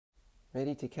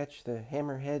Ready to catch the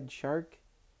Hammerhead shark?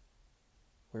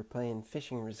 We're playing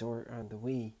Fishing Resort on the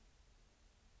Wii.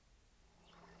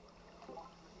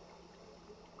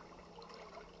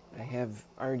 I have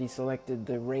already selected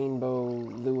the rainbow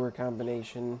lure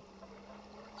combination,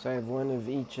 so I have one of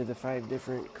each of the 5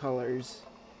 different colors.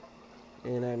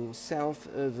 And I'm south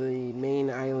of the main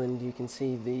island. You can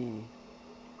see the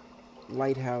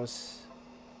lighthouse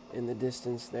in the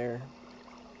distance there.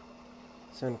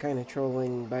 So I'm kind of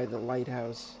trolling by the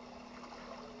lighthouse.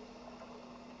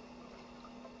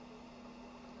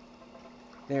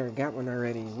 There, got one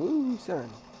already. Woo, son.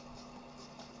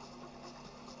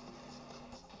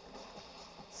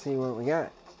 See what we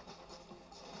got.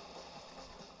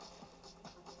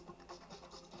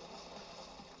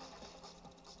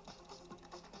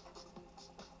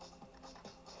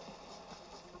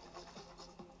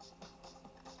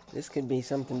 This could be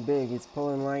something big. It's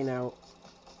pulling line out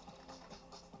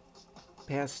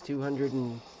past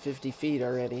 250 feet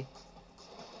already.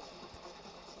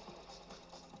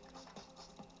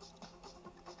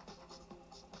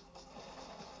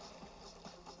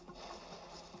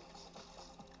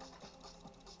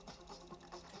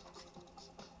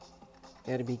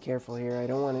 Gotta be careful here. I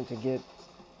don't want it to get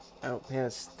out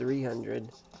past 300.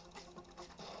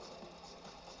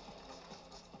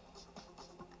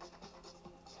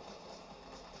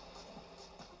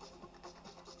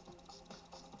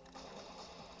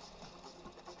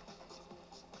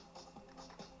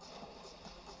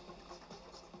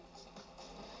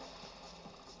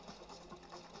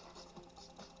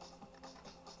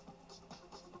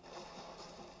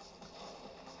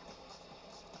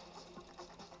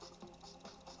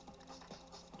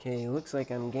 Okay, looks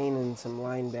like I'm gaining some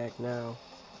line back now.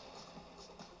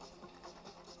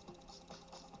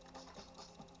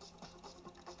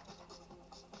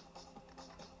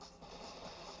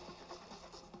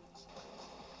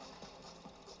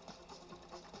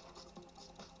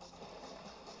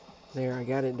 There, I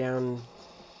got it down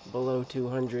below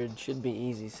 200. Should be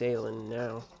easy sailing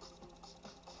now.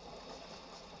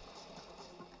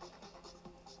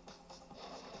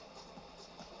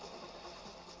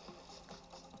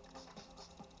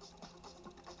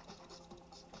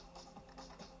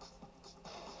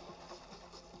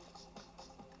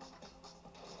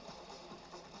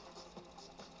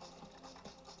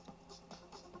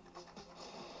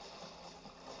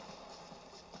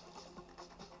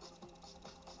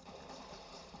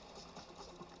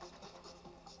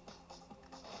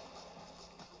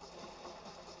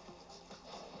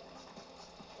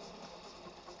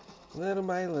 Little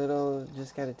by little,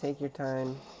 just gotta take your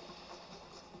time.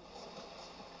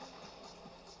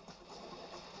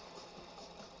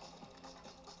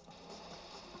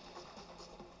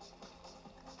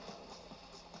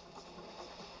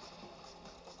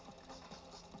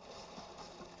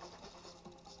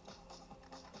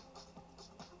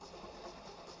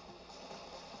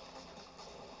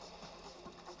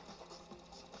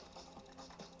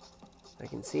 I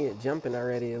can see it jumping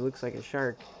already. It looks like a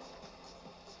shark.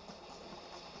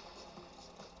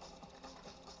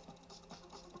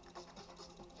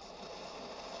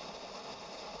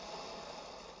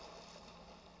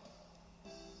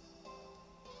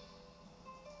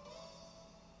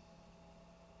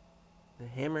 The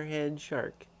hammerhead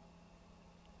shark.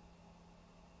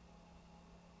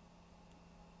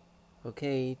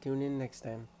 Okay, tune in next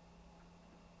time.